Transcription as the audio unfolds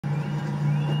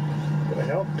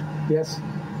help? Yes.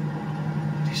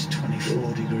 This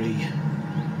 24-degree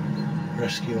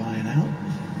rescue iron out.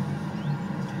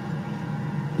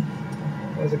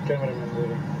 Where's the cameraman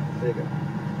moving? There you go.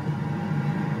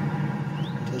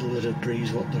 A little bit of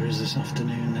breeze, what there is this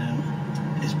afternoon now,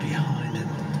 is behind him.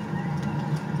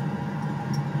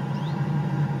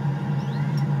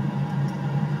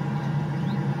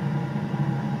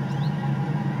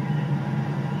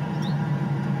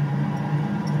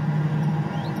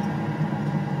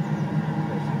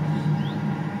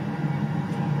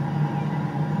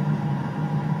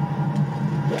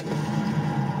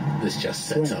 This just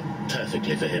sets up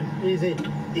perfectly for him. Easy,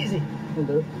 easy. We'll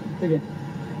do it. Again.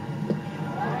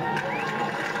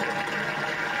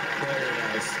 Very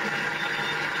nice.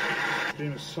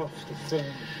 Being soft to firm.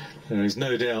 There is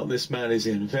no doubt this man is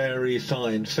in very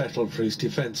fine fettle for his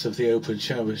defence of the Open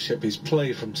Championship. His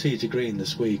play from tee to green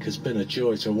this week has been a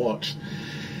joy to watch.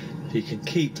 If he can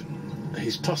keep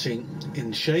his putting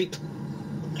in shape,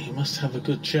 he must have a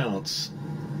good chance.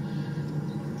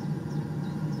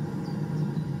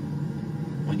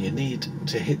 When you need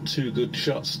to hit 2 good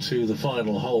shots to the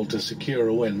final hole to secure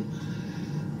a win,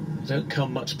 they don't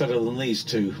come much better than these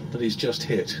two, but he's just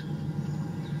hit.